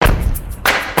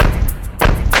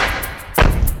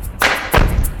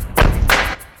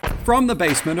From the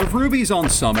basement of Ruby's on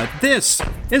Summit, this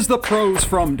is The Pros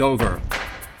from Dover.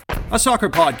 A soccer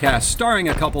podcast starring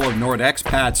a couple of Nord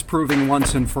expats proving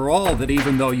once and for all that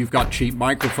even though you've got cheap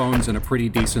microphones and a pretty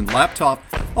decent laptop,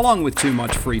 along with too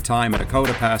much free time and a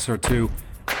Coda Pass or two,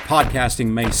 podcasting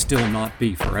may still not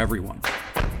be for everyone.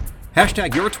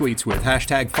 Hashtag your tweets with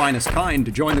hashtag finestkind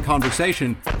to join the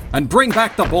conversation and bring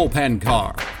back the bullpen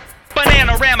car.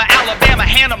 Bananarama, Alabama,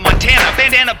 Hannah, Montana,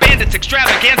 bandana bandits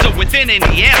extravaganza within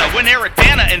Indiana. When Eric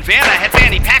Bana and Vanna had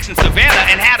fanny packs in Savannah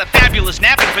and had a fabulous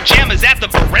nap in pajamas at the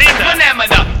veranda.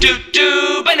 Banana,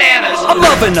 doo-doo, bananas. I'm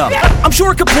loving them. I'm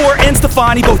sure Kapoor and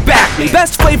Stefani both back me.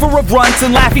 Best flavor of runts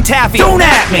and Laffy Taffy. Don't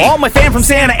at me. All my fan from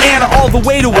Santa Ana all the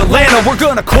way to Atlanta. We're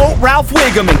gonna quote Ralph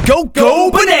Wiggum and go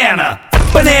banana.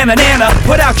 Banana Nana,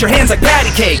 put out your hands like patty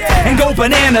cake and go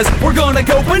bananas. We're gonna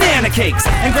go banana cakes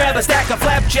and grab a stack of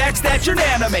flapjacks that your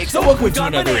nana makes. So welcome to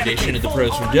another edition of the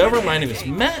Pros from Dover. My name is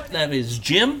Matt. That is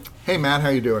Jim. Hey Matt, how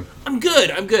you doing? I'm good.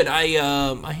 I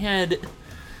had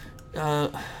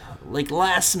like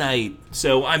last night.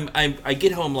 So I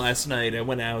get home last night. I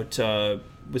went out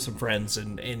with some friends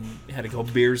and had a couple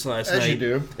beers last night.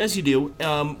 As you do.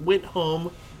 Went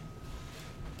home.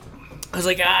 I was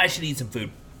like, I should eat some food.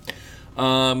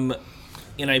 And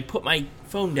I put my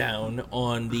phone down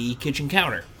on the kitchen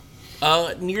counter,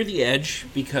 near the edge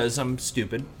because I'm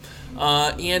stupid.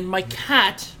 And my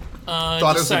cat thought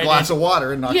it was a glass of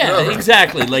water and knocked it over. Yeah,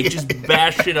 exactly. Like just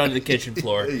bashed it onto the kitchen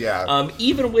floor. Yeah.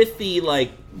 Even with the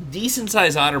decent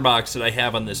sized OtterBox that I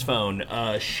have on this phone,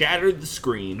 shattered the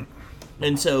screen.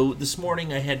 And so this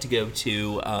morning I had to go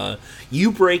to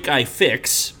You Break I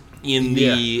Fix. In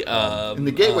the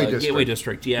Gateway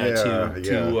District. To take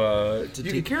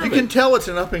care of it. You can tell it's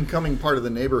an up and coming part of the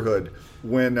neighborhood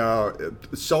when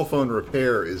cell phone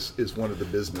repair is one of the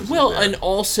businesses. Well, there. And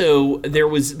also there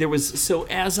was so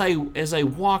as I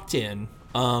walked in,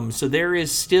 so there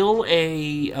is still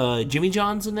a Jimmy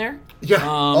John's in there.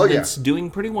 Yeah. It's doing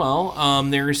pretty well.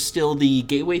 There is still the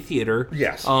Gateway Theater.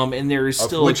 Yes. And there is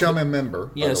still which I'm a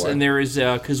member. Yes, and there is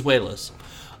Cazuela's.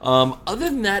 Other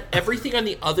than that, everything on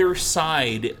the other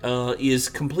side is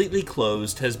completely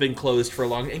closed, has been closed for a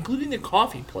long, including the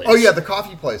coffee place. Oh, yeah, the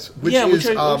coffee place,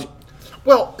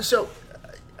 so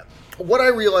what I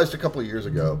realized a couple of years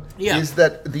ago is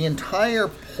that the entire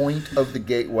point of the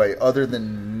Gateway, other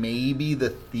than maybe the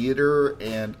theater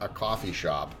and a coffee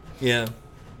shop,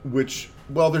 which,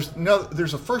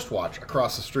 there's a First Watch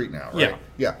across the street now, right?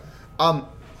 Yeah.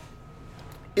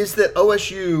 Is that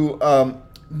OSU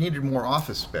needed more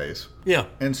office space. Yeah.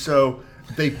 And so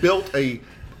they built an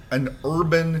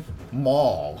urban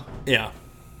mall. Yeah.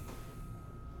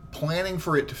 Planning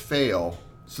for it to fail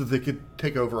so they could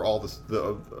take over all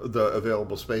the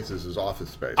available spaces as office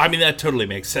space. I mean, that totally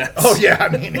makes sense. Oh, yeah. I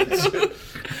mean, it's...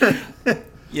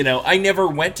 I never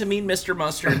went to meet Mr.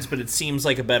 Mustard's, but it seems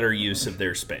like a better use of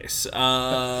their space.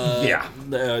 That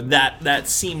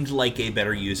seemed like a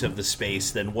better use of the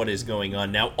space than what is going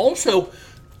on now. Also,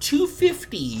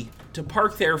 $250 to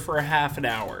park there for a half an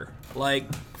hour.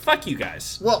 Like, fuck you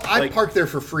guys. Well, I park there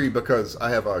for free because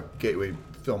I have a Gateway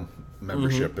Film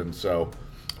membership, and so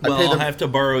I'll have to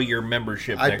borrow your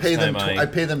membership next time. I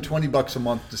pay them $20 a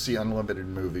month to see unlimited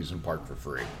movies and park for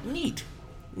free. Neat.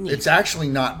 It's actually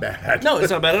not bad. No, it's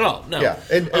not bad at all. No. Yeah.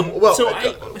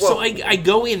 So I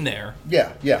go in there.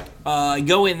 Yeah. I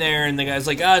go in there, and the guy's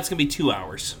like, it's going to be 2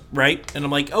 hours, right? And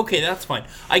I'm like, okay, that's fine.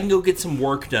 I can go get some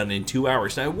work done in 2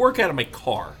 hours. Now, I work out of my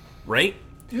car, right?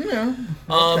 Yeah.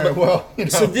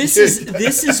 So this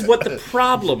is what the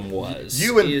problem was.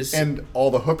 You and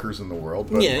all the hookers in the world.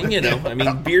 But. Yeah, I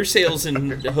mean, beer sales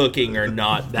and hooking are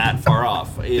not that far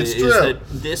off. It's true. That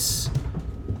this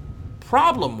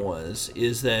problem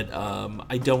is that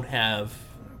I don't have.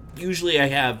 Usually, I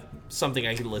have something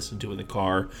I can listen to in the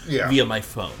car via my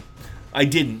phone. I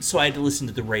didn't, so I had to listen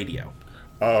to the radio.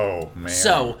 Oh man!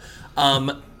 So,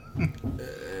 the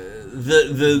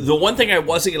one thing I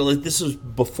wasn't gonna listen. This was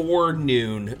before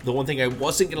noon. The one thing I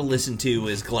wasn't gonna listen to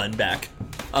is Glenn Beck.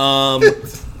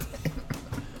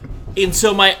 And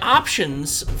so my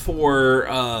options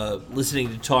for listening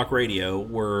to talk radio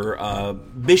were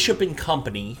Bishop and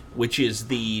Company, which is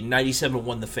the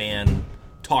 97.1 The Fan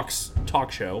talk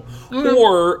show,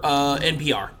 or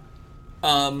NPR.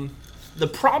 The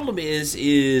problem is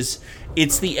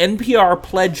it's the NPR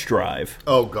pledge drive.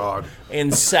 Oh, God.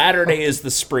 And Saturday is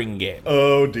the spring game.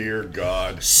 Oh, dear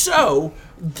God. So,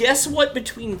 guess what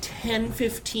between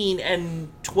 10:15 and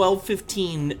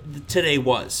 12:15 today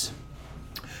was?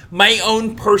 My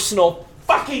own personal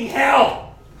fucking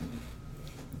hell.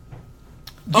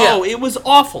 Oh, it was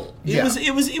awful.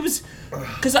 It was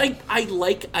because I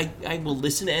will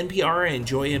listen to NPR. I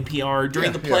enjoy NPR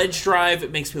during the pledge drive.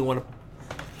 It makes me want to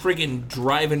friggin'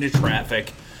 drive into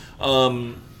traffic.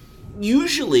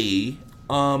 Usually,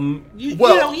 even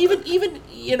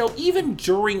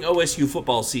during OSU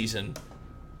football season,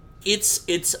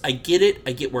 it's I get it.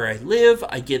 I get where I live.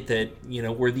 I get that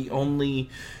we're the only,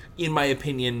 in my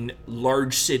opinion,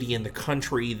 large city in the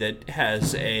country that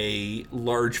has a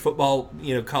large football,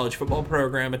 college football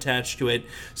program attached to it.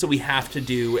 So we have to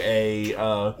do a.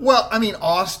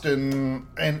 Austin,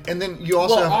 and then you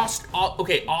also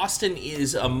Austin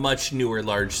is a much newer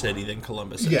large city than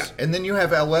Columbus is. Yeah, and then you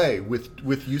have LA with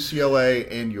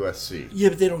UCLA and USC. Yeah,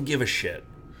 but they don't give a shit.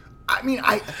 I mean,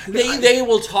 they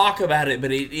will talk about it,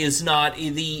 but it is not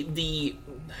the.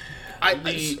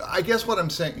 I guess what I'm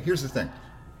saying. Here's the thing.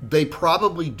 They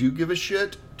probably do give a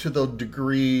shit to the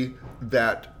degree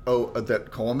that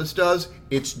Columbus does.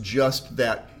 It's just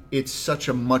that it's such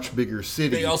a much bigger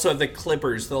city. They also have the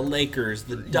Clippers, the Lakers,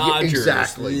 the Dodgers,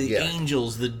 the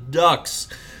Angels, the Ducks,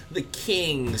 the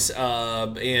Kings,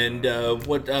 and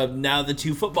now the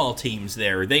two football teams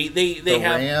there. They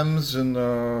have Rams and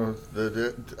I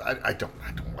don't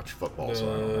watch football,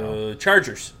 so I don't know.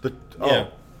 Chargers.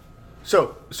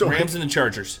 So Rams and the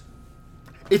Chargers.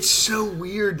 It's so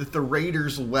weird that the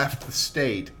Raiders left the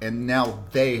state and now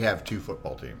they have two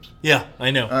football teams. Yeah,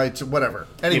 I know. It's whatever.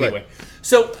 Anyway.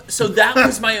 So that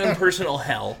was my own personal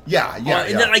hell. Yeah.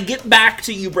 And then I get back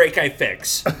to You Break, I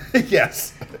Fix.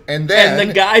 Yes. And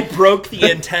the guy broke the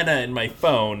antenna in my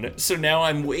phone. So now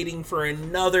I'm waiting for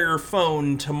another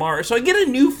phone tomorrow. So I get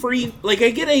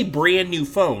a brand new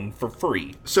phone for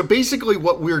free. So basically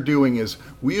what we're doing is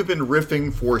we have been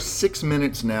riffing for 6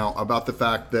 minutes now about the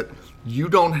fact that you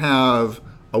don't have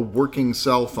a working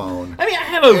cell phone. I mean, I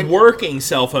have a working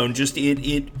cell phone, just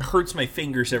it hurts my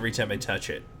fingers every time I touch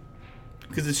it.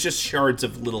 Because it's just shards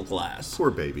of little glass.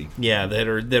 Poor baby. Yeah, that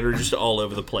are just all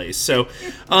over the place. So,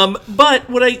 but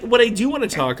what I do want to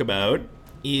talk about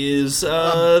is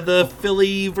the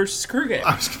Philly versus Crew game.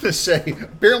 I was going to say,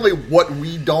 apparently what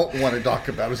we don't want to talk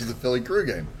about is the Philly Crew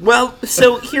game. Well,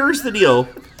 so here's the deal.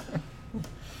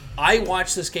 I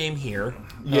watched this game here.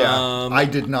 Yeah, I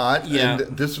did not. Yeah.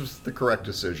 And this was the correct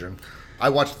decision. I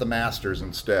watched the Masters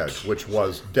instead, which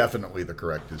was definitely the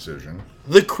correct decision.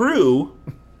 The Crew,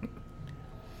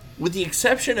 with the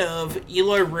exception of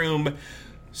Eloy Room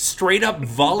straight up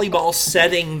volleyball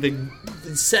setting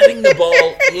the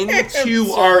ball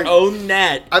into our own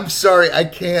net. I'm sorry, I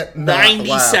can't not 90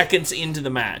 laugh. seconds into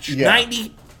the match. Yeah.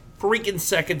 90 freaking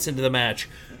seconds into the match.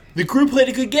 The Crew played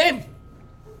a good game.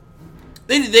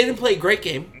 They didn't play a great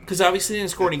game because obviously they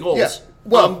didn't score any goals. Yeah.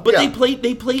 Well, but they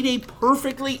played a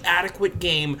perfectly adequate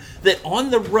game that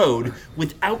on the road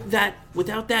without that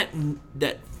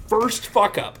first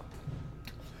fuck up.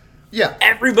 Yeah.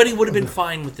 Everybody would have been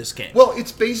fine with this game. Well,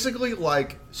 it's basically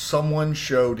like someone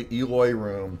showed Eloy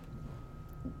Room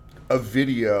a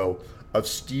video of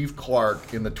Steve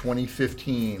Clark in the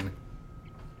 2015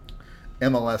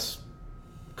 MLS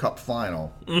Cup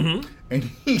final. Mm-hmm. And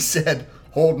he said,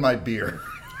 "Hold my beer."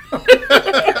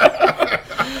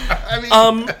 I mean,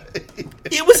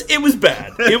 it was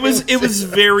bad. It was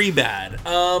very bad.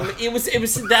 It was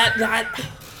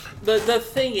that the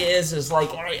thing is like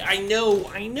I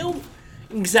know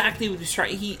exactly what he was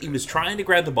trying. He was trying to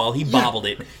grab the ball. He bobbled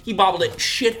it.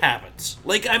 Shit happens.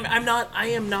 Like I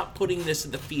am not putting this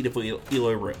at the feet of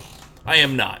Eloy Room. I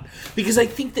am not. Because I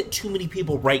think that too many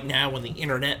people right now on the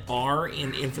internet are,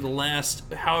 and for the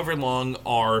last however long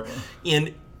are,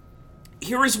 and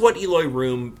here is what Eloy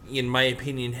Room, in my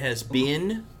opinion, has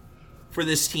been for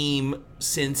this team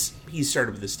since he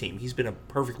started with this team. He's been a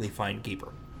perfectly fine keeper.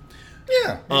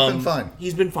 Yeah, he's been fine.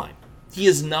 He's been fine. He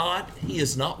is not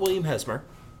William Hesmer.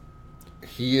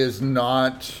 He is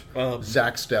not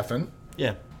Zach Steffen.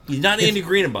 Yeah. He's not Andy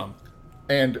Greenbaum.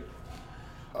 And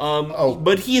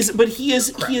but he is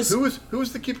Who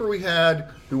was the keeper we had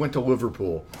who went to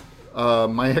Liverpool?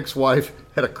 My ex-wife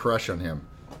had a crush on him.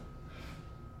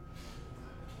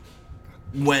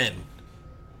 When?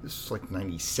 This is like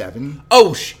 97.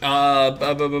 Oh,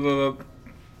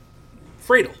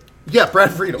 Friedel. Yeah,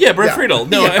 Brad Friedel. Yeah, Brad Friedel.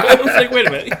 No, yeah. I was like, wait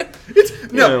a minute.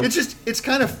 It's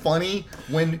kind of funny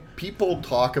when people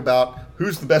talk about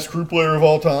who's the best Crew player of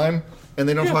all time, and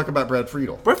they don't talk about Brad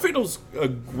Friedel. Brad Friedel's a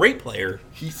great player.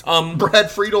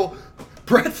 Brad Friedel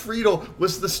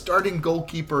was the starting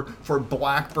goalkeeper for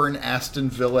Blackburn, Aston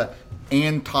Villa,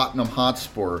 and Tottenham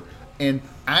Hotspur, and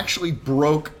actually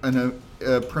broke a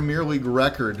Premier League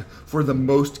record for the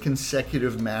most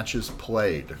consecutive matches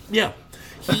played. Yeah.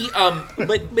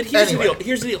 But here's the deal.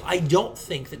 Here's the deal. I don't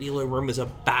think that Eloy Room is a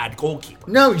bad goalkeeper.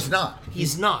 No, he's not.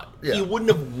 He's not. Yeah. He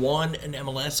wouldn't have won an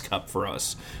MLS Cup for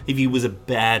us if he was a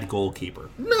bad goalkeeper.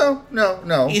 No.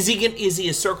 Is he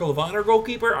a Circle of Honor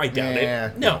goalkeeper? I doubt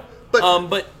it. No.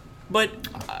 But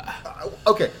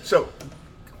okay, so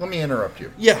let me interrupt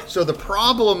you. Yeah. So the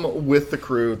problem with the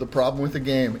Crew, the problem with the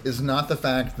game, is not the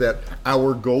fact that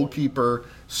our goalkeeper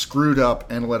screwed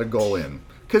up and let a goal in.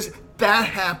 Because that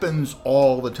happens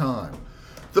all the time.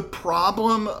 The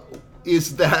problem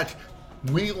is that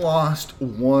we lost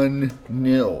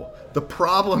 1-0. The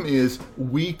problem is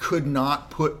we could not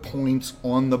put points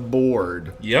on the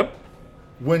board. Yep.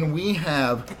 When we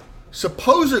have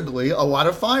supposedly a lot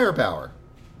of firepower.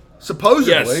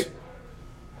 Supposedly. Yes.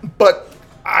 But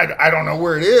I don't know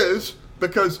where it is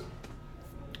because,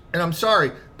 and I'm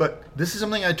sorry, but this is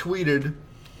something I tweeted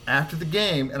after the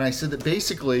game, and I said that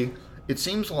basically it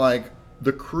seems like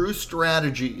the Crew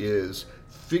strategy is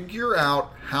figure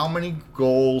out how many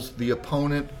goals the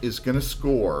opponent is going to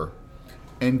score,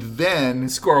 and then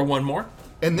score one more,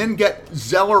 and then get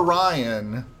Zeller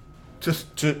Ryan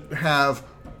to have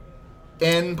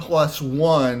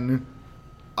N+1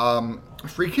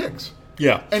 free kicks.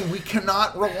 Yeah. And we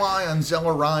cannot rely on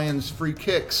Zeller Ryan's free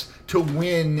kicks to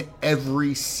win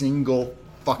every single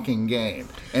fucking game.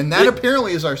 And that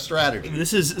apparently is our strategy.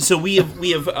 This is so we have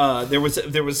there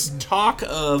was talk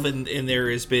of and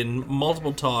there has been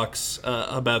multiple talks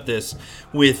about this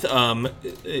with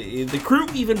the Crew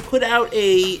even put out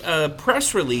a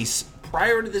press release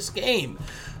prior to this game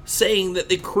saying that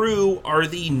the Crew are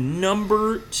the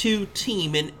number 2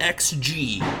 team in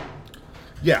XG.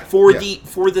 Yeah, for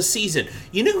the season.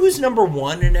 You know who's number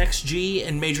 1 in XG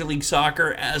in Major League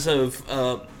Soccer as of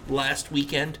last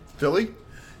weekend? Philly?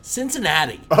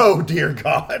 Cincinnati. Oh dear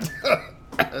God.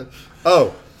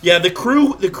 Oh. Yeah, the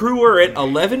crew are at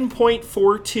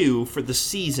 11.42 for the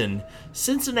season.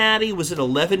 Cincinnati was at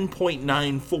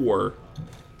 11.94.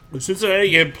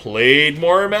 Cincinnati had played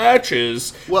more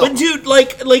matches. Well, but dude,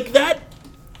 like that,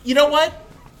 you know what?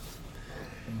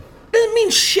 Doesn't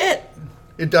mean shit.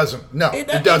 It doesn't. No, it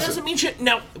doesn't. It doesn't mean shit.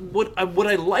 Now, what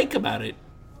I like about it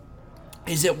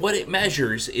is that what it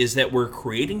measures is that we're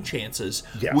creating chances.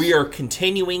 Yes. We are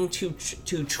continuing to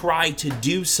try to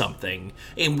do something,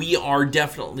 and we are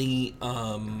definitely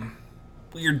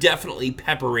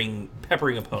peppering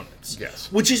opponents.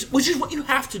 Yes. Which is what you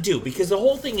have to do, because the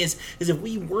whole thing is if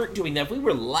we weren't doing that, if we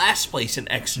were last place in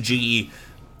XG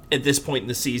at this point in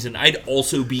the season, I'd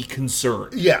also be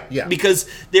concerned. Yeah. Because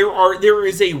there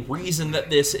is a reason that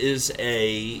this is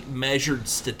a measured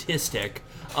statistic.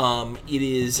 It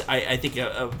is, I think,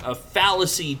 a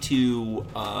fallacy to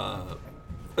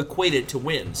equate it to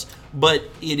wins. But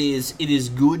it is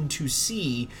good to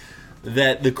see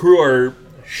that the Crew are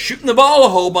shooting the ball a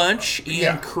whole bunch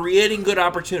and creating good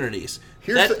opportunities.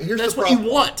 That's what you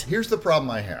want. Here's the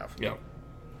problem I have. Yeah.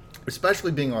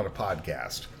 Especially being on a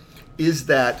podcast, is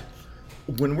that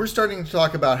when we're starting to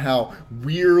talk about how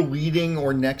we're leading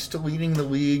or next to leading the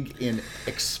league in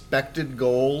expected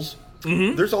goals,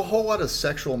 there's a whole lot of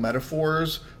sexual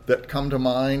metaphors that come to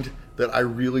mind that I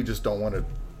really just don't want to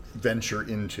venture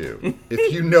into,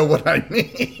 if you know what I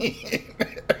mean.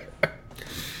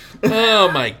 Oh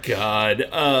my God.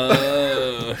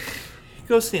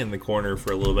 Go stand in the corner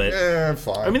for a little bit.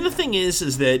 Fine. I mean, the thing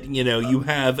is that, you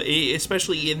have,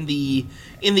 especially in the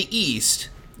East,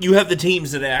 you have the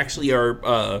teams that actually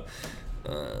are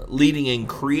leading in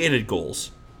created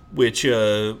goals, which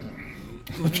are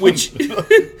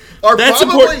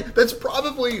that's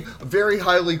probably very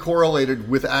highly correlated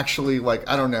with actually, like,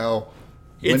 I don't know,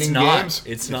 winning games.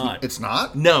 It's not. It's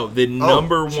not? No, the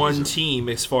number one team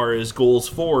as far as goals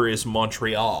for is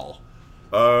Montreal.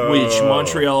 Which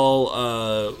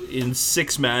Montreal in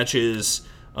 6 matches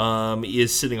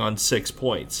is sitting on 6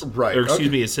 points. Right. Or excuse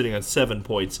me, is sitting on 7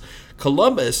 points.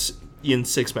 Columbus in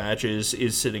 6 matches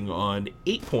is sitting on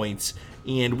 8 points,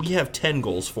 and we have 10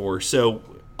 goals for. So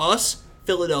us,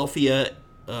 Philadelphia,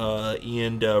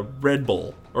 and Red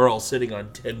Bull are all sitting on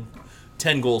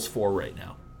 10 goals for right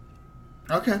now.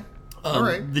 Okay. All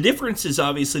right. The difference is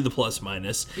obviously the plus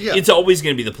minus. Yeah. It's always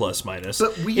going to be the plus minus.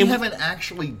 But we haven't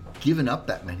actually given up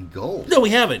that many goals. No, we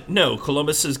haven't. No,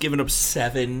 Columbus has given up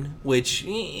 7, which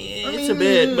it's a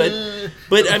bit,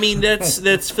 but I mean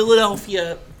that's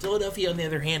Philadelphia. Philadelphia, on the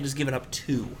other hand, has given up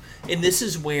 2, and this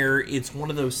is where it's one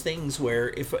of those things where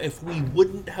if we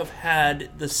wouldn't have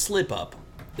had the slip up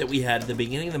that we had at the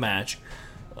beginning of the match,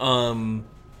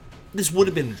 this would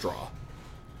have been a draw.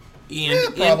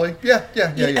 Probably. Yeah.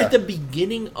 At the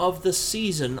beginning of the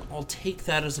season, I'll take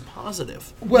that as a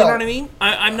positive. Well, you know what I mean?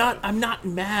 I'm not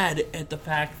mad at the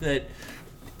fact that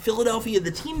Philadelphia,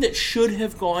 the team that should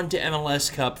have gone to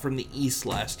MLS Cup from the East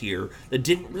last year, that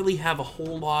didn't really have a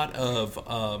whole lot of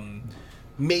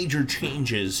major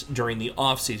changes during the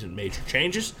offseason,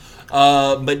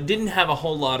 but didn't have a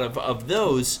whole lot of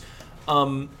those.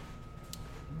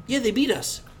 They beat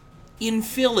us in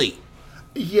Philly.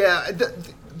 Yeah,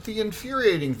 the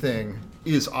infuriating thing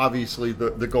is obviously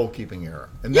the goalkeeping error,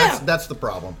 and that's the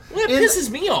problem. Well, it pisses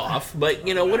me off, but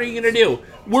what are you going to do?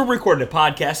 We're recording a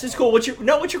podcast. It's cool. What's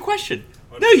your question?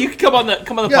 No, you can come on the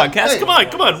podcast. Hey,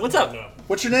 come on. What's up?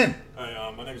 What's your name?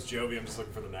 My name is Joey. I'm just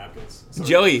looking for the napkins.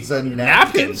 Joey, the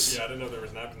napkins? Yeah, I didn't know there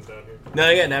was napkins down here. No,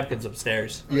 I got napkins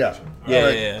upstairs. Yeah.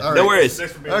 Yeah. All right. No worries.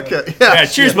 Okay. Yeah.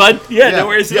 Cheers, bud. Yeah. No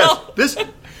worries at all. This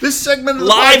segment of the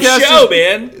live podcast show,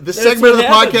 man. This segment of the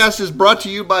podcast is brought to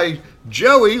you by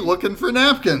Joey looking for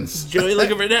napkins. Joey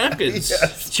looking for napkins.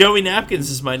 Yes. Joey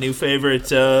Napkins is my new favorite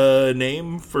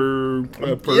name for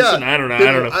a person. Yeah, I don't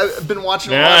know. I've been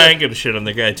watching I ain't gonna shit on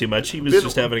the guy too much. He was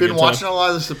just having a good time. Been watching a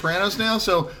lot of The Sopranos now,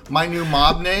 so my new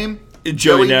mob name,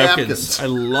 Joey Napkins. I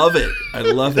love it.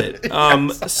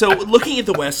 So looking at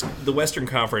the Western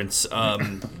Conference,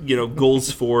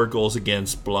 goals for, goals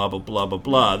against, blah blah blah blah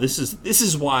blah. This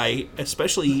is why,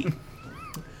 especially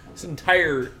this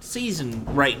entire season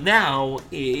right now,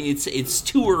 it's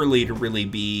too early to really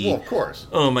be. Well, of course.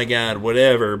 Oh my God,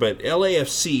 whatever. But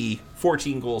LAFC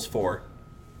 14 goals for.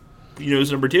 You know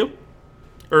who's number 2?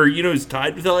 Or who's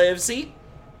tied with LAFC?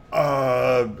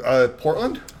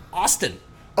 Portland? Austin.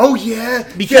 Oh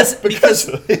yeah, because of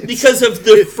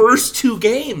the first 2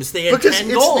 games they had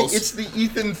 10 goals. It's the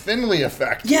Ethan Finley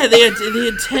effect. Yeah, they had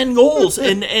 10 goals,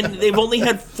 and they've only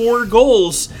had 4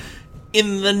 goals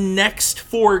in the next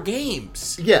 4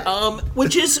 games. Yeah,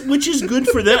 which is good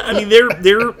for them.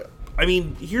 I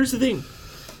mean, here's the thing: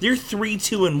 they're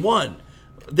 3-2-1.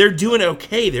 They're doing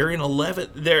okay. They're in 11.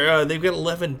 They've got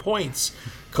 11 points.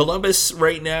 Columbus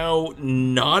right now,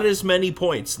 not as many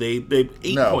points. They've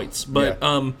 8 points, but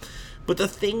but the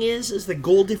thing is the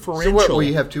goal differential. So what?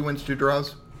 We have 2 wins, 2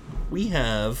 draws. We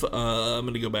have. I'm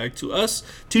going to go back to us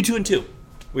 2-2-2.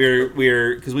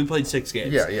 We're because we played 6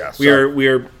 games. Yeah. We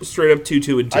are straight up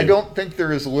 2-2-2. I don't think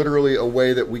there is literally a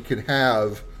way that we could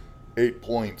have 8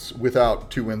 points without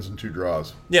 2 wins and 2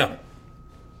 draws. Yeah.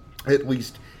 At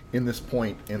least in this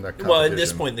point in the competition. Well, at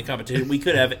this point in the competition, we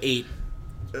could have 8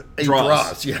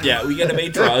 draws. Yeah, we got to have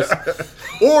 8 draws.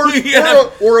 or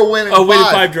a win and 5. A win and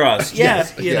 5 draws. Yeah,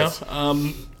 yes.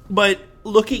 But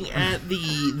looking at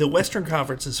the Western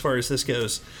Conference as far as this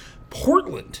goes,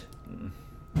 Portland,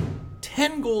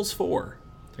 10 goals for.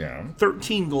 Yeah.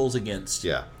 13 goals against.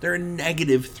 Yeah. They're a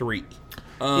 -3.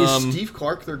 Is Steve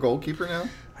Clark their goalkeeper now?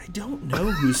 I don't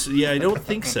know who's. Yeah, I don't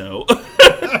think so.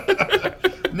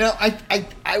 No, I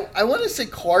want to say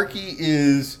Clarky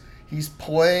is. He's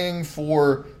playing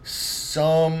for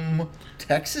some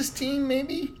Texas team,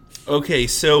 maybe? Okay,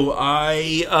 so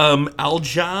Aljaz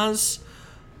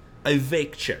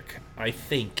Ivekchik, I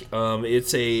think.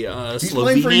 It's a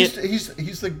Slovenian.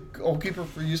 He's the goalkeeper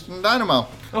for Houston Dynamo.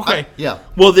 Okay. Yeah.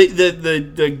 Well,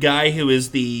 the guy who is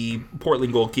the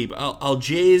Portland goalkeeper,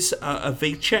 Aljaz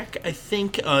Ivekchik, I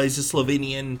think, is a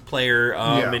Slovenian player,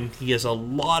 and he has a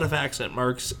lot of accent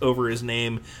marks over his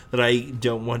name that I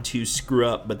don't want to screw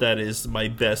up, but that is my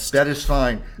best. That is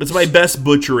fine. That's my best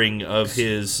butchering of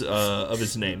his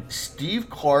name. Steve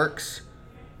Clark's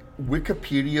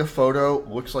Wikipedia photo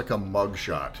looks like a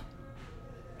mugshot.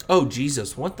 Oh,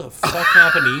 Jesus. What the fuck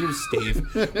happened to you, Steve?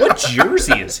 What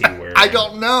jersey is he wearing? I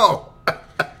don't know.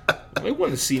 I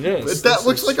want to see this. That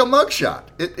looks like a mugshot.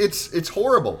 It's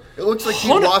horrible. It looks like he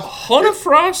lost...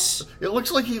 Honafrost? It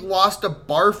looks like he lost a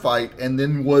bar fight and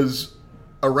then was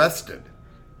arrested.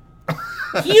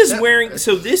 He is wearing...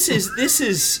 So this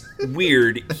is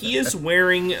weird. He is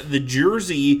wearing the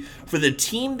jersey for the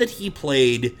team that he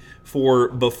played for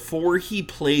before he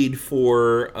played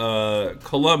for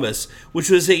Columbus, which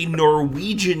was a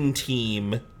Norwegian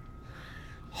team,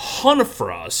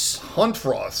 Honfros.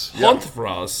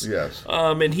 Yes.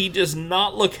 And he does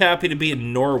not look happy to be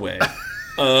in Norway.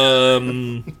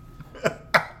 I'm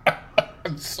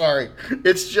sorry.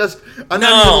 It's just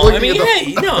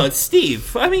it's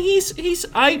Steve. I mean, he's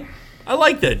I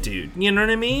like that dude. You know what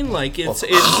I mean? Like it's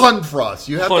Honfros.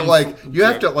 You have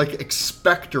to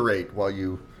expectorate while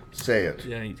you say it.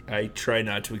 Yeah, I try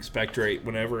not to expectorate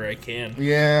whenever I can.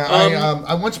 Yeah,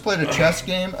 I once played a chess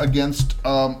game against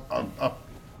a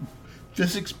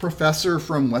physics professor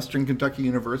from Western Kentucky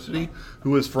University who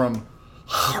was from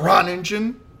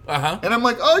Groningen. Uh-huh. And I'm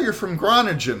like, oh, you're from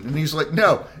Groningen. And he's like,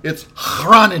 no, it's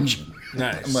Groningen.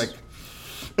 Nice. I'm like...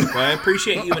 Well, I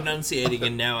appreciate you enunciating,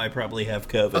 and now I probably have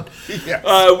COVID. Yes.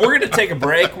 We're going to take a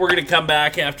break. We're going to come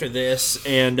back after this,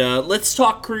 and let's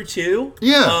talk Crew 2.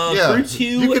 Yeah. Crew 2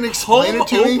 you can explain home it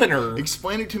to opener. Me.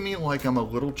 Explain it to me like I'm a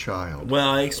little child. Well,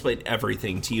 I explained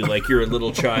everything to you like you're a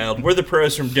little child. We're the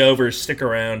pros from Dover. Stick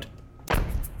around.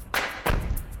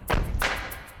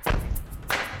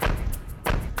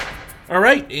 All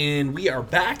right, and we are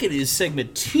back. It is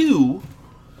segment 2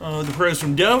 of the pros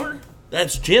from Dover.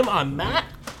 That's Jim. I'm Matt.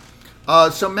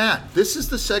 So, Matt, this is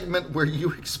the segment where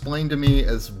you explain to me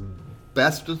as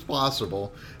best as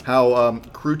possible how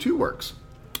Crew 2 works.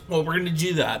 Well, we're going to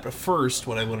do that, but first,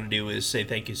 what I want to do is say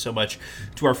thank you so much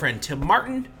to our friend Tim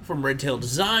Martin from Red Tail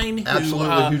Design.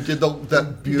 Absolutely, who did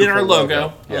that beautiful did our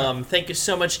logo. Yeah. Thank you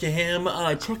so much to him.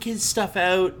 Check his stuff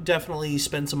out. Definitely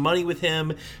spend some money with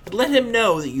him. And let him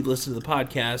know that you listen to the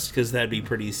podcast, because that'd be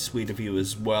pretty sweet of you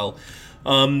as well.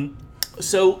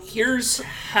 So here's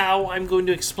how I'm going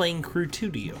to explain Crew 2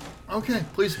 to you. Okay,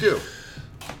 please do.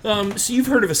 So you've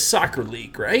heard of a soccer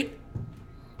league, right?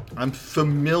 I'm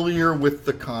familiar with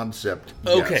the concept.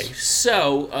 Okay, yes.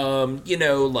 So,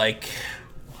 like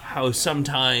how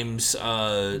sometimes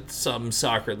some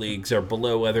soccer leagues are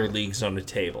below other leagues on a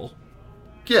table.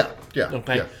 Yeah.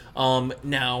 Okay. Yeah.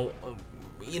 Now,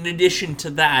 in addition to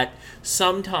that,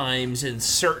 sometimes in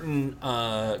certain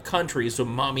countries when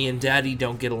mommy and daddy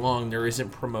don't get along, there isn't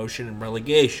promotion and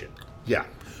relegation. Yeah.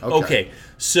 Okay,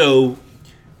 so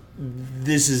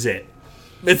this is it.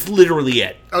 It's literally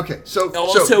it. Okay, so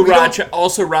also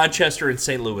Rochester and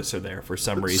St. Louis are there for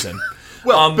some reason.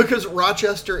 Well, because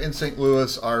Rochester and St.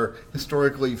 Louis are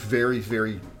historically very,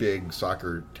 very big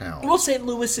soccer towns. Well, St.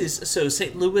 Louis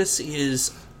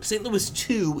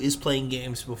 2 is playing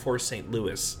games before St.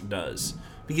 Louis does,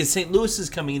 because St. Louis is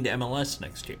coming into MLS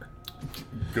next year.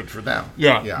 Good for them.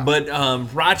 Yeah. But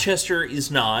Rochester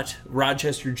is not.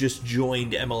 Rochester just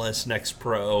joined MLS Next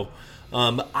Pro.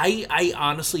 I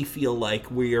honestly feel like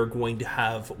we are going to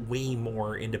have way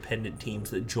more independent teams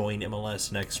that join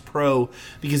MLS Next Pro,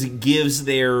 because it gives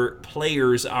their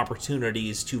players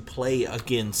opportunities to play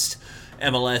against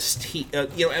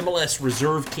MLS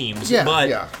reserve teams.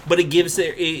 But it gives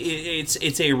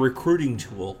it's a recruiting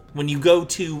tool. When you go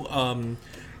to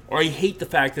or I hate the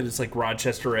fact that it's like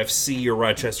Rochester FC or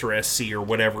Rochester SC or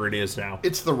whatever it is now.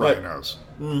 It's the Rhinos.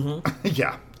 Mm-hmm.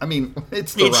 Yeah, I mean it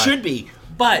should be,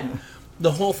 but.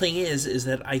 The whole thing is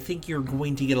that I think you're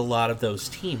going to get a lot of those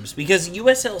teams, because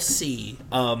USLC,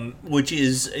 which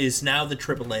is now the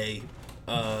AAA,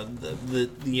 the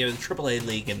AAA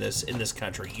league in this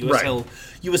country,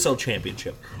 USL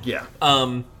Championship. Yeah.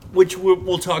 Which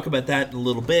we'll talk about that in a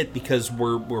little bit, because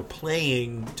we're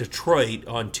playing Detroit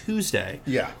on Tuesday.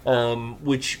 Yeah.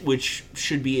 Which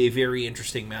should be a very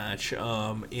interesting match.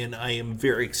 And I am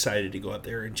very excited to go out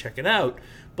there and check it out.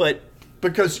 But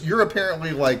because you're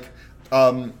apparently like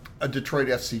a Detroit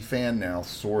FC fan now,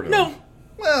 sort of. No.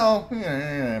 Well,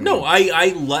 yeah. No,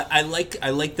 I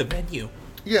like the venue.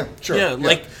 Yeah, sure. Yeah,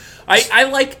 like I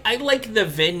like the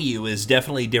venue is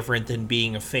definitely different than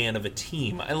being a fan of a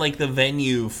team. I like the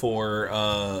venue for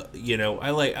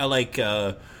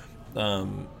the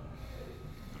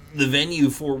venue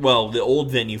for, the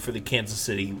old venue for the Kansas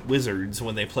City Wizards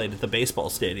when they played at the baseball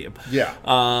stadium. Yeah.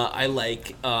 I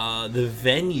like the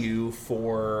venue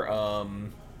for.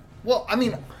 Well, I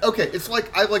mean, okay, it's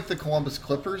like I like the Columbus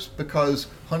Clippers because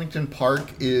Huntington Park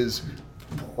is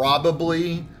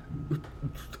probably,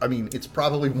 it's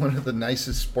probably one of the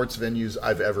nicest sports venues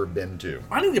I've ever been to.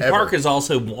 Huntington Park has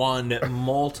also won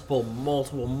multiple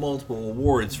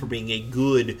awards for being a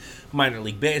good minor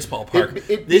league baseball park.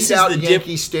 It beat out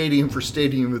Yankee Stadium for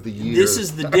Stadium of the Year. This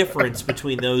is the difference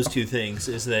between those two things,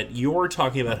 is that you're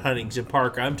talking about Huntington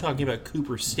Park, I'm talking about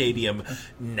Cooper Stadium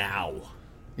now.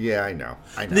 Yeah, I know.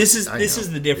 This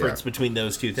is the difference between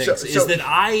those two things. Is that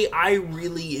I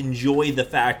really enjoy the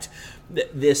fact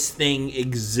that this thing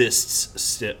exists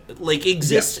still,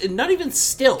 and not even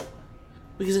still,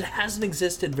 because it hasn't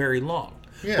existed very long.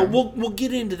 Yeah. But we'll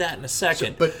get into that in a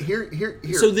second. But here.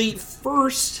 So the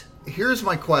first. Here's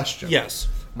my question. Yes.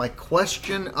 My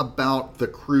question about the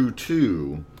Crew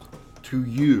 2 to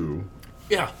you.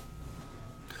 Yeah.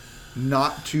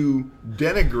 Not to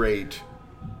denigrate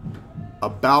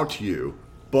about you,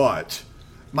 but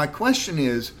my question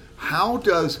is, how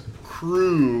does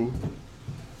Crew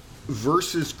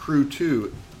versus Crew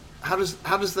 2, how does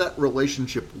that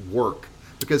relationship work?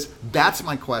 Because that's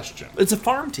my question. It's a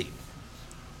farm team.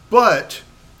 But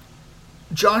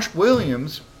Josh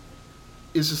Williams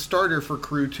is a starter for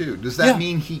Crew 2. Does that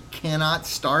mean he cannot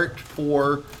start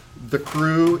for the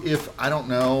Crew if, I don't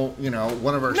know,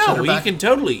 one of our center No, he can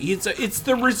totally. It's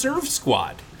the reserve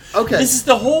squad. Okay. This is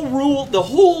the whole rule. The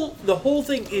whole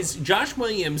thing is Josh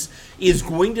Williams is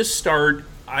going to start,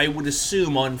 I would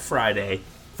assume, on Friday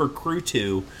for Crew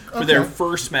 2 for their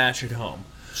first match at home.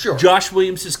 Sure. Josh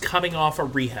Williams is coming off a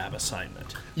rehab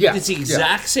assignment. Yeah. It's the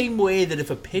exact same way that if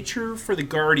a pitcher for the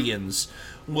Guardians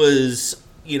was,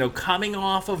 coming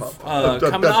off of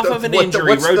an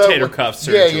injury, rotator cuff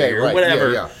surgery or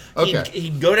whatever. Yeah. Okay.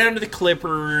 He'd go down to the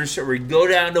Clippers, or he'd go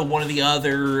down to one of the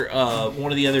other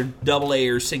AA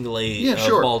or single A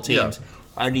ball teams,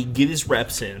 and he'd get his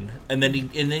reps in, and then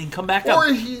he'd come back up. Or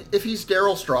if he's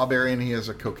Darryl Strawberry and he has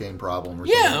a cocaine problem or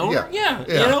something.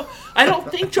 Yeah. I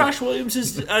don't think Josh Williams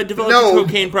has developed a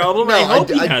cocaine problem. I hope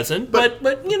he hasn't. But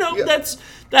that's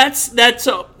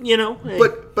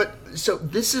But so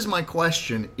this is my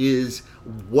question: is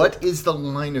what is the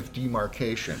line of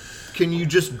demarcation? Can you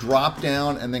just drop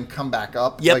down and then come back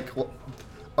up? Yep.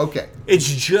 Okay. It's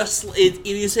just it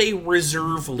is a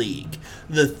reserve league.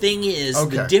 The thing is,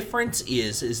 the difference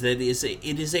is that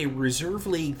it is a reserve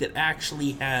league that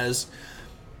actually has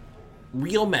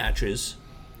real matches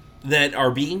that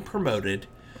are being promoted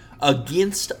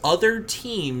against other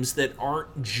teams that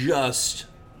aren't just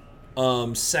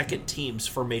second teams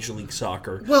for Major League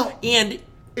Soccer. Well, and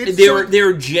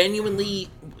they're genuinely,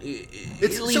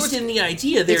 at least in the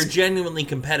idea, they're genuinely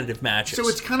competitive matches. So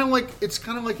it's kind of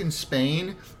like in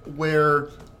Spain, where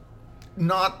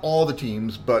not all the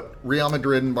teams, but Real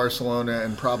Madrid and Barcelona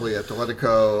and probably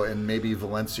Atletico and maybe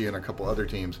Valencia and a couple other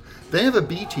teams, they have a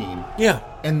B team. Yeah.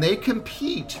 And they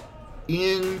compete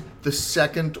in the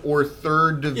second or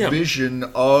third division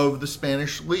of the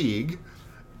Spanish league.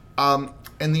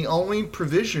 And the only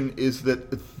provision is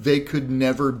that they could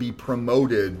never be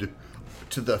promoted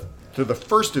to the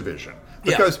first division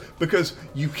because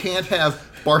you can't have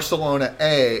Barcelona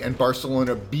A and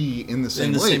Barcelona B in the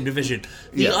same league. Same division.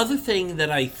 The other thing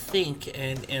that I think,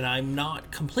 and I'm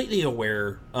not completely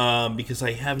aware because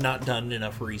I have not done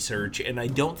enough research, and I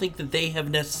don't think that they have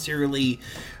necessarily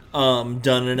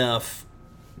done enough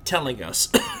telling us.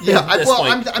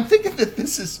 I'm thinking that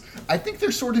this is. I think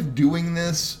they're sort of doing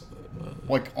this.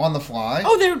 Like on the fly.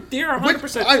 Oh, they're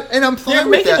 100%. And I'm fine they're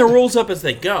with making that. the rules up as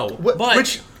they go.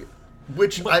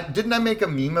 Didn't I make a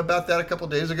meme about that a couple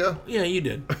days ago? Yeah, you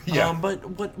did. Yeah. But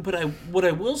what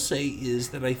I will say is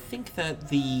that I think that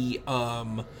the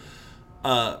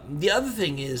other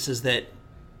thing is that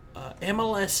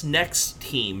MLS Next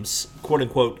teams, quote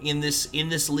unquote, in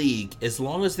this league, as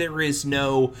long as there is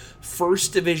no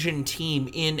first division team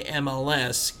in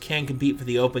MLS, can compete for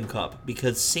the Open Cup,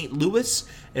 because St. Louis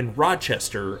and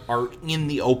Rochester are in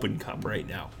the Open Cup right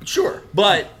now. Sure.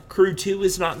 But Crew 2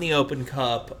 is not in the Open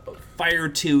Cup. Fire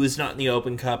 2 is not in the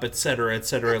Open Cup, etc.,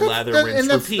 lather, rinse,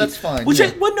 repeat. That's fine.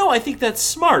 I think that's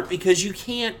smart, because you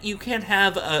can't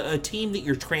have a team that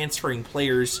you're transferring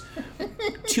players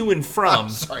to and from. I'm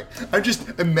sorry. I'm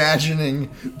just imagining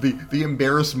the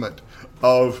embarrassment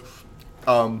of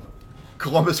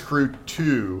Columbus Crew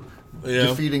 2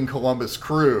 defeating Columbus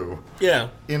Crew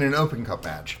in an Open Cup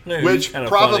match, which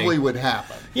probably would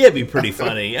happen. Yeah, it'd be pretty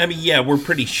funny. I mean, we're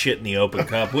pretty shit in the Open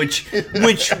Cup, which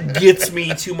gets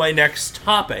me to my next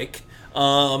topic.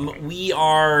 We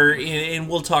are, and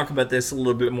we'll talk about this a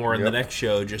little bit more in the next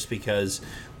show, just because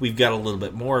we've got a little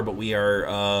bit more, but we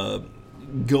are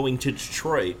going to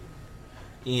Detroit,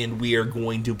 and we are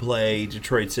going to play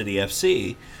Detroit City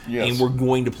FC, and we're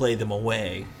going to play them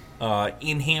away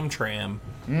in Hamtramck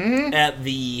at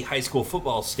the high school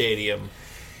football stadium.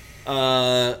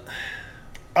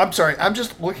 I'm sorry, I'm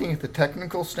just looking at the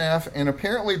technical staff, and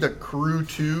apparently the Crew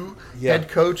 2 head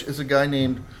coach is a guy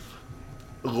named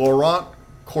Laurent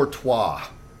Courtois.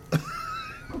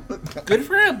 Good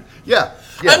for him. Yeah.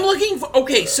 I'm looking for...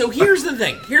 Okay, so here's the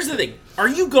thing. Are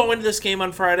you going to this game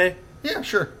on Friday? Yeah,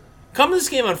 sure. Come to this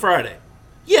game on Friday.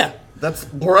 Yeah.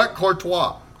 That's Laurent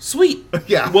Courtois. Sweet.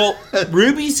 Yeah. Well,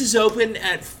 Ruby's is open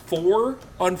at 4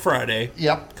 on Friday.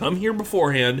 Yep. Come here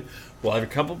beforehand. We'll have a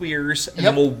couple beers, and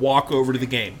then we'll walk over to the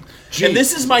game. Gee. And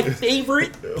this is my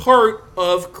favorite part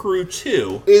of Crew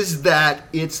 2. Is that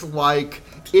it's like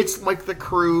the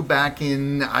Crew back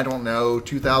in, I don't know,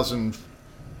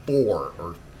 2004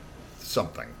 or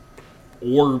something.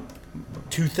 Or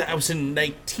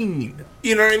 2019.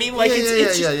 You know what I mean? Like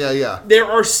Yeah. There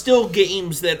are still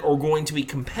games that are going to be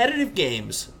competitive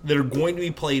games that are going to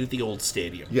be played at the old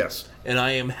stadium. Yes. And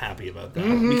I am happy about that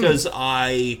because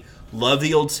I love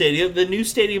the old stadium. The new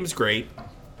stadium's great,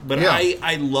 but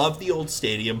I love the old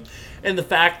stadium. And the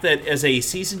fact that as a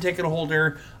season ticket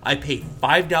holder, I pay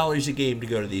 $5 a game to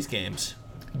go to these games.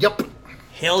 Yep.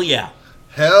 Hell yeah.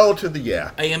 Hell to the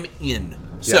yeah. I am in.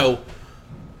 So,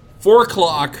 4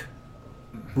 o'clock,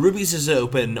 Ruby's is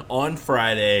open on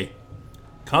Friday.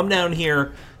 come down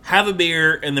here, have a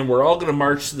beer, and then we're all going to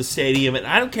march to the stadium. And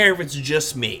I don't care if it's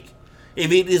just me.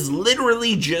 If it is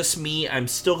literally just me, I'm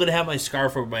still going to have my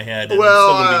scarf over my head. And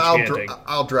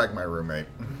I'll drag my roommate.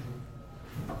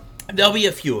 There'll be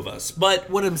a few of us. But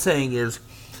what I'm saying is,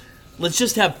 let's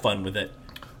just have fun with it.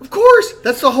 Of course.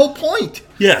 That's the whole point.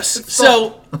 Yes.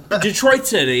 So, Detroit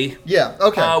City. Yeah,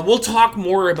 okay. We'll talk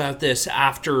more about this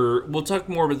after. We'll talk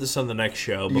more about this on the next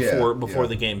show before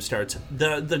the game starts.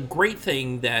 The great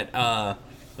thing that,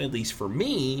 at least for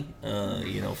me,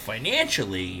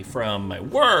 financially from my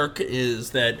work, is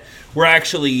that we're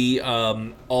actually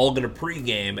all going to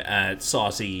pregame at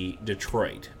Saucy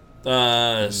Detroit.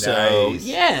 Nice. So,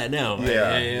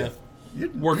 yeah.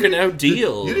 Working out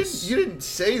deals. You didn't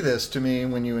say this to me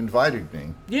when you invited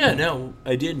me. Yeah, no,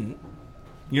 I didn't.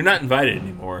 You're not invited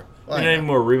anymore. Well, There's not any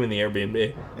more room in the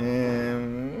Airbnb.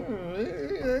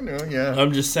 I know, yeah.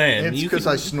 I'm just saying. It's because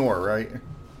I snore, right?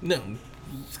 No,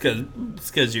 it's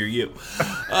because you're you.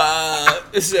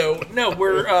 So no,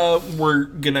 we're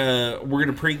gonna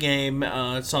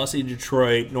pregame Saucy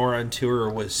Detroit. Nora on tour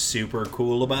was super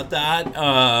cool about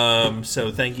that.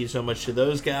 So thank you so much to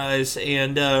those guys.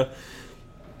 And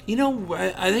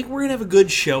I think we're going to have a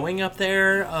good showing up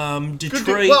there.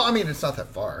 Detroit... Well, I mean, it's not that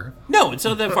far. No, it's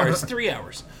not that far. It's 3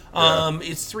 hours.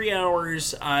 It's 3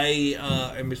 hours. I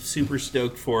am super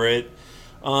stoked for it.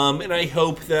 And I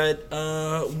hope that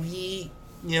we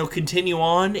continue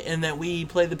on and that we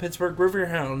play the Pittsburgh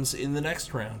Riverhounds in the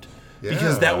next round. Yeah.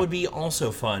 Because that would be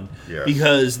also fun. Yes.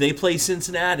 Because they play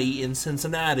Cincinnati in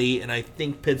Cincinnati, and I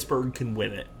think Pittsburgh can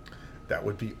win it. That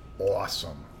would be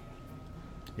awesome.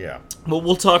 Yeah. Well,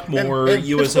 we'll talk more. And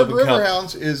U.S. Pittsburgh Open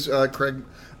Riverhounds is Craig,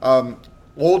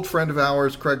 old friend of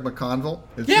ours, Craig McConville.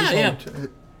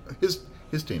 It's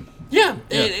his team. Yeah,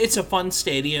 it's a fun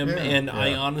stadium, and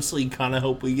I honestly kind of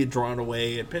hope we get drawn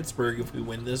away at Pittsburgh if we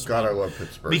win this one. I love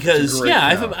Pittsburgh. Because,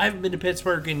 I haven't been to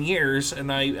Pittsburgh in years,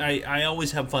 and I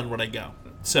always have fun when I go.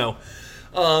 So,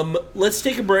 let's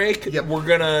take a break. Yep. We're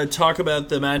going to talk about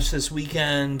the match this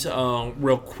weekend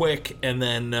real quick, and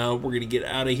then we're going to get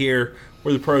out of here.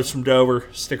 We're the pros from Dover.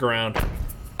 Stick around.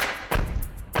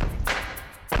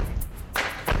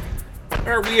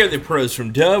 All right, we are the pros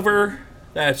from Dover.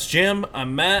 That's Jim.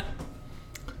 I'm Matt.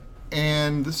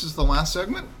 And this is the last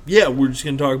segment? Yeah, we're just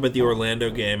going to talk about the Orlando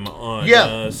game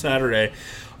on Saturday.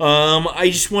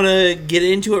 I just want to get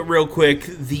into it real quick.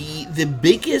 The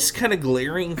biggest kind of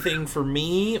glaring thing for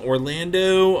me,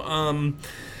 Orlando,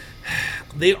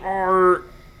 they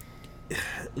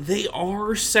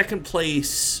are second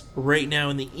place right now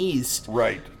in the East.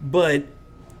 Right. But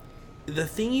the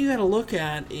thing you got to look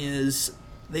at is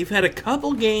they've had a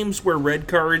couple games where red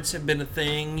cards have been a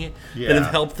thing that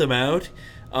have helped them out.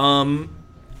 And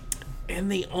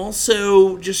they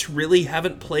also just really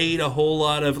haven't played a whole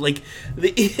lot of,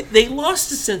 they lost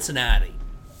to Cincinnati.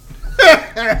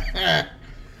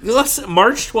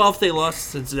 March 12th, they lost to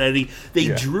Cincinnati. They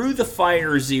drew the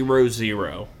Fire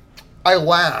 0-0. I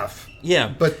laugh.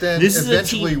 Yeah. But then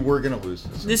eventually we're going to lose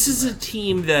this. This is a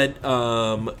team that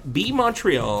beat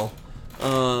Montreal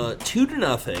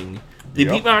 2-0. They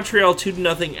beat Montreal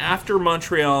 2-0 after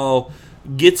Montreal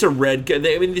gets a red card.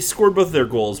 They scored both their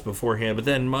goals beforehand, but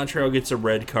then Montreal gets a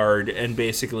red card, and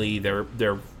basically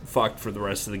they're fucked for the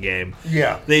rest of the game.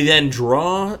 Yeah. They then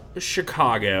draw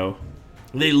Chicago.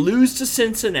 They lose to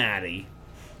Cincinnati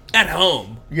at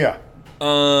home. Yeah.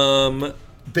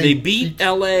 They beat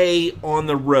LA on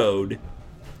the road.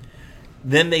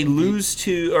 Then they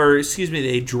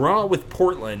they draw with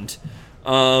Portland.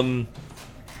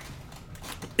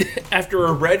 After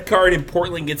a red card and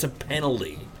Portland gets a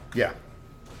penalty. Yeah.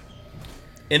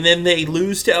 And then they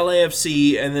lose to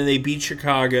LAFC, and then they beat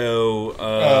Chicago.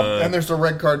 And there's a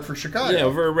red card for Chicago.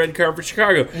 Yeah, for a red card for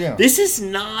Chicago. Yeah. This is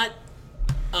not...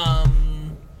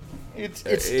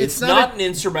 It's not an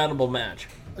insurmountable match.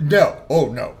 No.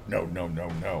 Oh, no.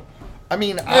 I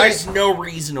mean, there's no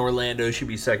reason Orlando should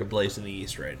be second place in the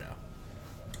East right now.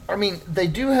 I mean, they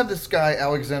do have this guy,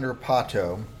 Alexander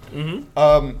Pato,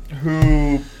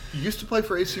 who used to play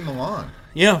for AC Milan.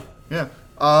 Yeah. Yeah.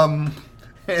 And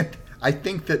I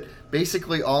think that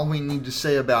basically all we need to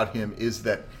say about him is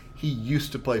that he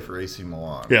used to play for AC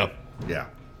Milan. Yeah. Yeah.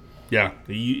 Yeah.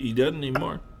 He doesn't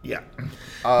anymore. Yeah.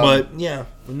 But, yeah.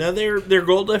 Now their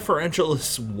goal differential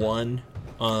is 1.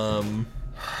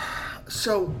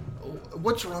 So,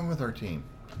 what's wrong with our team?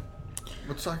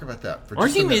 Let's talk about that for our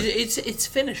just a team minute. It's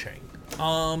finishing.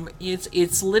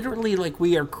 It's literally like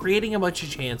we are creating a bunch of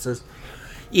chances.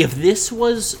 If this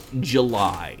was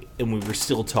July and we were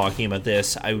still talking about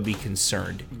this, I would be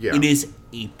concerned. Yeah. It is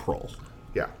April.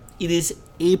 Yeah. It is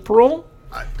April.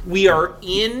 We are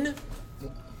in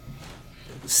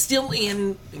still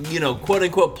in, quote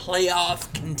unquote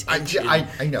playoff contention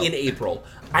I know. in April.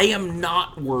 I am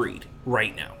not worried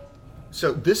right now.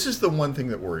 So this is the one thing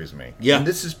that worries me. Yeah. And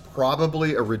this is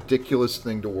probably a ridiculous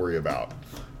thing to worry about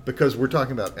because we're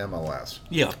talking about MLS.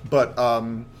 Yeah. But,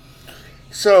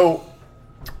 so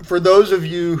for those of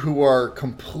you who are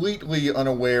completely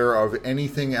unaware of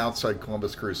anything outside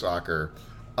Columbus Crew soccer,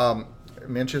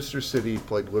 Manchester City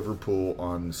played Liverpool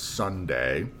on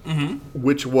Sunday,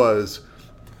 which was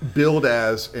billed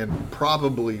as, and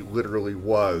probably literally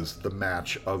was, the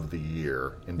match of the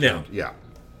year. Yeah.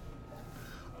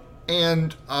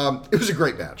 And it was a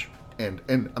great match, and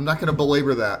I'm not going to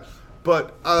belabor that,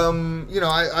 but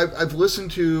I've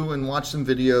listened to and watched some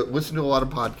listened to a lot of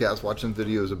podcasts, watched some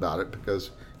videos about it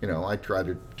because I try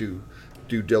to do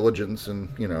due diligence and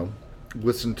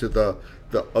listen to the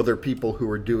other people who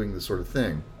are doing this sort of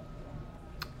thing.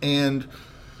 And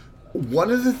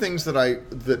one of the things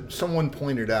that someone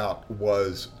pointed out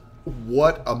was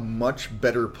what a much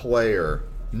better player.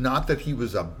 Not that he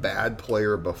was a bad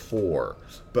player before,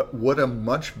 but what a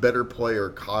much better player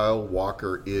Kyle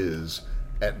Walker is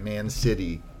at Man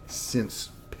City since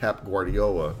Pep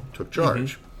Guardiola took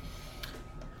charge.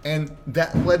 And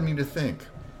that led me to think,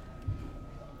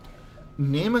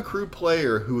 name a Crew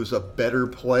player who is a better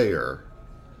player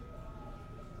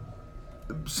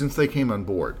since they came on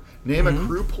board. Name a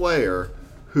Crew player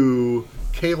who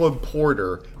Caleb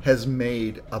Porter has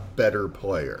made a better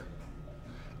player.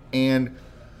 And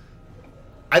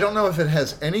I don't know if it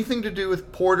has anything to do with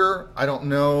Porter. I don't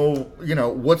know,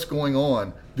 what's going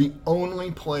on. The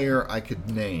only player I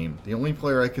could name, the only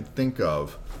player I could think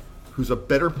of who's a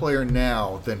better player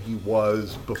now than he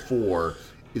was before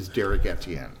is Derek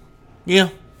Etienne. Yeah.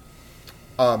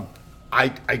 I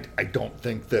don't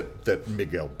think that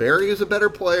Miguel Berry is a better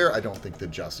player. I don't think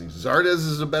that Jussi Zardes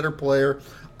is a better player.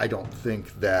 I don't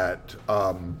think that...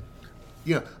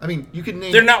 you can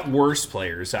name... They're not worse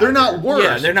players either. They're not worse.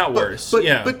 Yeah, they're not worse.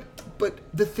 But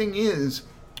the thing is,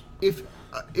 if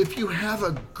you have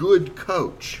a good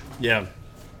coach,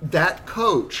 that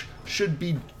coach should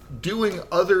be doing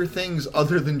other things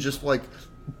other than just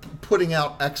putting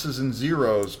out X's and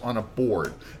zeros on a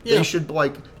board. Yeah. They should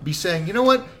be saying, you know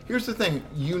what? Here's the thing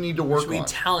you need to work on. It should be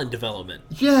talent development.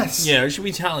 Yes. Yeah, it should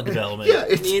be talent development. Yeah.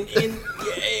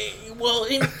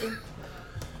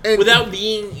 Without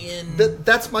being in...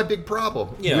 That's my big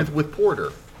problem with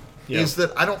Porter, is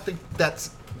that I don't think that's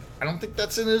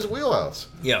in his wheelhouse.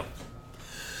 Yeah.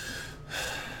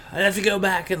 I'd have to go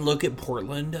back and look at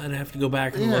Portland. I'd have to go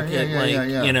back and look at,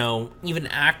 even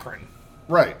Akron.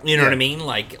 Right. You know what I mean?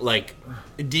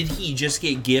 Did he just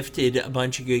get gifted a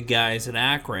bunch of good guys at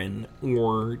Akron,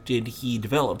 or did he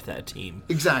develop that team?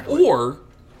 Exactly. Or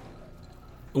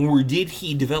did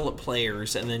he develop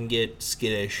players and then get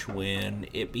skittish when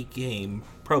it became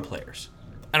pro players?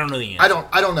 I don't know the answer.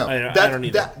 I don't know. I don't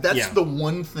either. That's the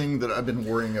one thing that I've been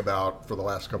worrying about for the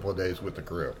last couple of days with the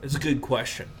Crew. It's a good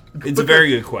question. It's a very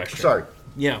good question. Sorry.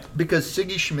 Yeah. Because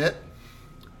Siggy Schmidt,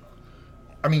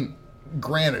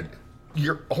 granted,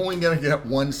 you're only going to get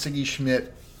one Siggy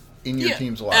Schmidt in your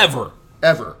team's life.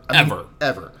 Ever.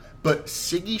 Ever. But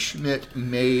Siggy Schmidt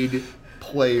made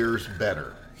players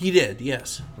better. He did,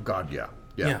 yes. God, yeah.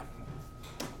 Good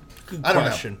I don't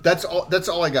question. know. That's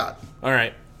all I got. All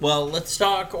right. Well, let's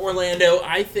talk Orlando.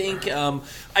 I think I'm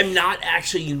not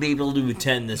actually going to be able to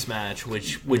attend this match,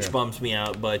 which bums me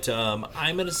out. But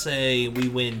I'm going to say we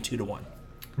win 2-1.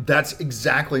 That's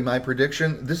exactly my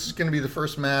prediction. This is going to be the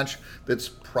first match that's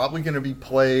probably going to be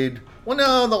played. Well,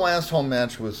 no, the last home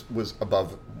match was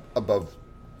above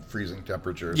freezing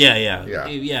temperatures.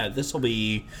 Yeah. This will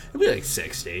be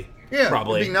 60. Yeah,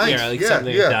 probably. It'd be nice.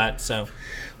 Something like that. So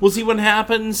we'll see what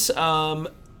happens.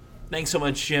 Thanks so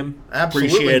much, Jim.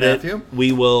 Absolutely, appreciate Matthew. It.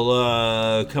 We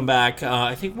will come back.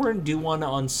 I think we're going to do one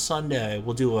on Sunday.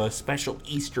 We'll do a special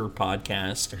Easter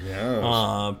podcast.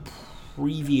 Yes.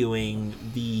 Previewing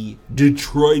the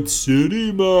Detroit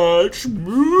City match.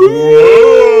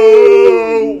 Whoa!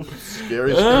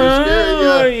 Scary.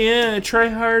 Yeah, try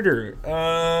harder.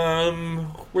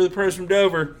 We're the pros from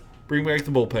Dover. Bring back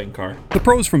the bullpen car. The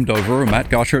pros from Dover are Matt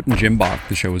Goschert and Jim Bach.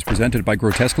 The show is presented by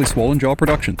Grotesquely Swollen Jaw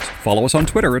Productions. Follow us on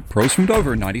Twitter at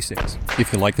ProsFromDover96.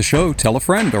 If you like the show, tell a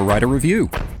friend or write a review.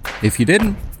 If you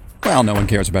didn't, well, no one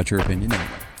cares about your opinion anyway.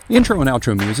 Intro and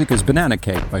outro music is Banana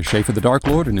Cake by Schaefer the Dark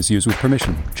Lord and is used with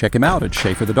permission. Check him out at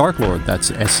Schaefer the Dark Lord. That's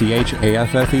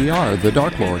SCHAFFER,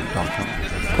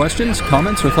 thedarklord.com. Questions,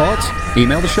 comments, or thoughts?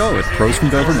 Email the show at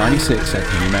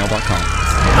prosfromdover96@gmail.com.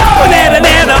 Banana,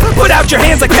 nana, put out your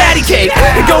hands like patty cake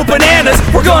and go bananas,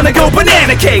 we're gonna go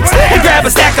banana cakes. And grab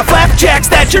a stack of flapjacks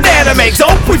that your nana makes.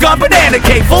 Oh, we've gone banana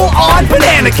cake, full on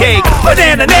banana cake.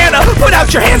 Banana, nana, put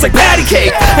out your hands like patty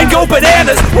cake and go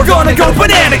bananas, we're gonna go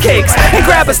banana cakes. And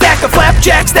grab a stack of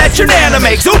flapjacks that your nana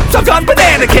makes. Oops, I've gone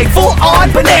banana cake, full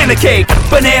on banana cake.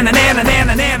 Banana, nana,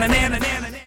 nana, nana, nana, nana.